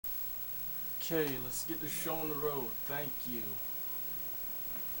Okay, let's get this show on the road. Thank you.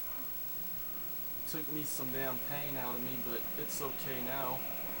 Took me some damn pain out of me, but it's okay now.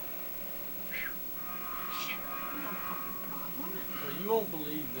 But you won't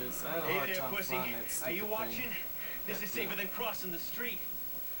believe this. I had a hard time finding that stupid Are you watching? thing. This is safer than crossing the street.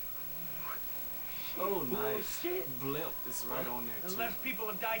 Oh, nice. Bullshit. Blimp is right on there, too. Less people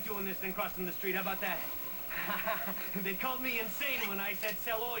have died doing this than crossing the street. How about that? They called me insane when I said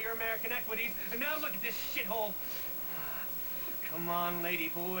sell all your American equities, and now look at this shithole. Come on, lady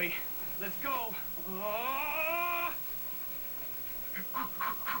boy. Let's go. Oh!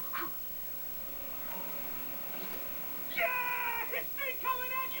 Yeah! History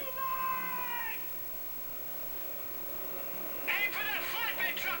coming at you live! Aim for that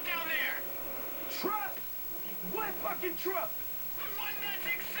flatbed truck down there! Truck? What fucking truck? The one that's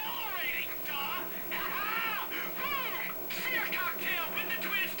accelerating, duh! Ha-ha! Boom! Fear cocktail with the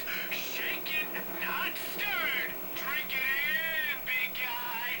twist! Shaken, not stirred! Drink it in, big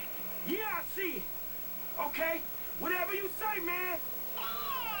guy! Yeah, I see it! Okay, whatever you say, man! Oh,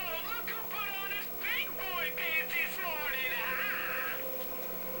 look who put on his big boy pants this morning, huh?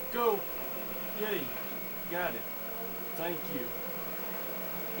 Go! Yay! Got it. Thank you.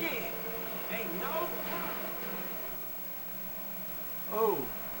 Yeah! Ain't no... Oh,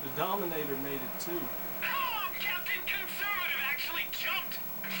 the Dominator made it too. Oh, Captain Conservative actually jumped!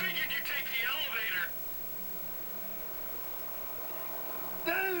 Figured you'd take the elevator.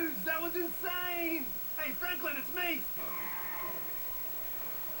 Dudes, that was insane! Hey, Franklin, it's me!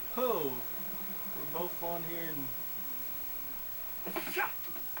 Oh, we're both on here and...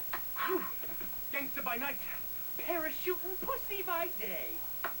 Gangsta by night, parachuting pussy by day.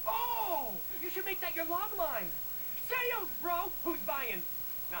 Oh, you should make that your log line. Sales, bro! Who's buying?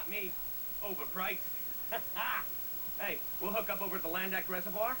 Not me. Overpriced. Hey, we'll hook up over at the Landak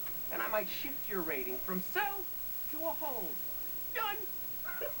Reservoir, and I might shift your rating from sell to a hold. Done!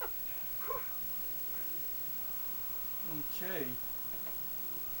 Okay.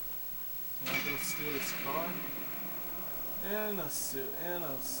 Can I go steal his car? And a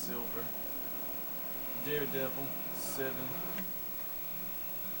silver. Daredevil 7.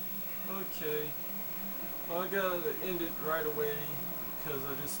 Okay. Well, I gotta end it right away because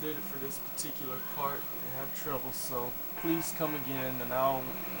I just did it for this particular part. I have trouble, so please come again and I'll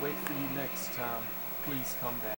wait for you next time. Please come back.